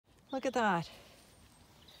Look at that.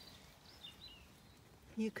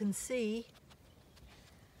 You can see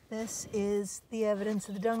this is the evidence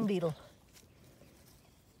of the dung beetle.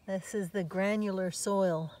 This is the granular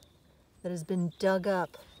soil that has been dug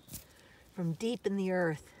up from deep in the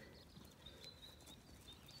earth.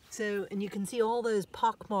 So, and you can see all those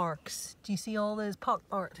pock marks. Do you see all those pock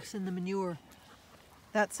marks in the manure?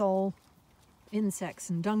 That's all insects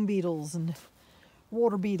and dung beetles and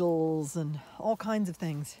water beetles and all kinds of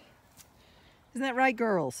things. Isn't that right,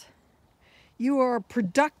 girls? You are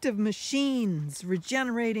productive machines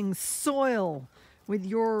regenerating soil with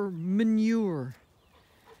your manure,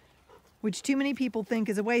 which too many people think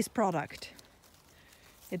is a waste product.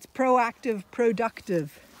 It's proactive,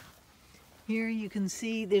 productive. Here you can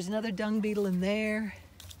see there's another dung beetle in there.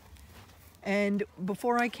 And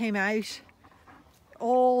before I came out,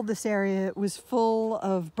 all this area was full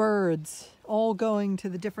of birds, all going to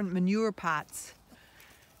the different manure pots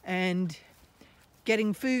and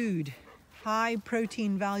getting food, high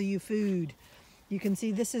protein value food. You can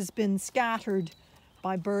see this has been scattered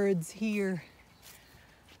by birds here.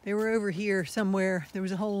 They were over here somewhere. There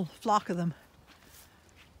was a whole flock of them.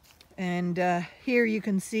 And here you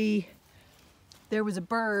can see there was a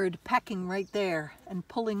bird pecking right there and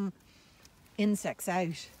pulling insects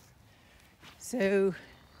out. So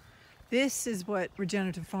this is what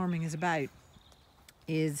regenerative farming is about,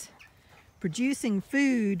 is producing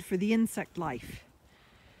food for the insect life.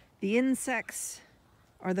 The insects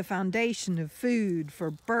are the foundation of food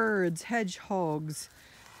for birds, hedgehogs,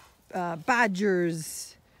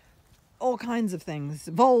 badgers, all kinds of things,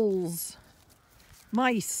 voles,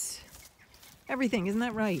 mice, everything. Isn't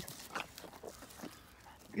that right?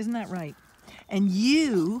 Isn't that right? And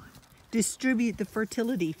you distribute the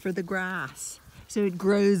fertility for the grass so it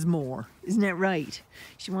grows more. Isn't that right?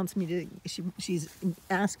 She wants me to, she's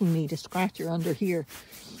asking me to scratch her under here.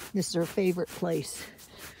 This is her favorite place.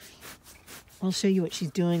 I'll show you what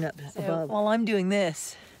she's doing up above. While I'm doing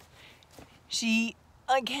this,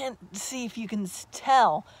 I can't see if you can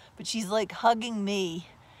tell, but she's like hugging me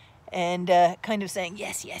and kind of saying,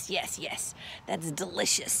 yes, yes, yes, yes, that's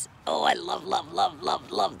delicious. Oh, I love, love, love,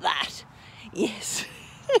 love, love that. Yes.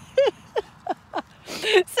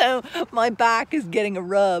 So my back is getting a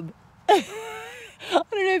rub. I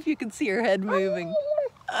don't know if you can see her head moving.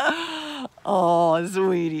 Oh,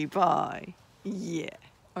 sweetie pie. Yeah.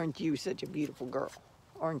 Aren't you such a beautiful girl?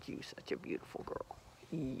 Aren't you such a beautiful girl?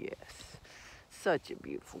 Yes. Such a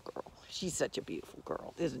beautiful girl. She's such a beautiful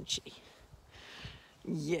girl, isn't she?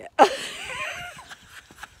 Yeah.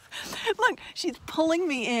 Look, she's pulling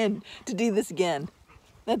me in to do this again.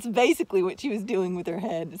 That's basically what she was doing with her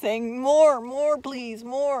head, saying, more, more, please,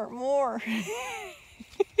 more, more.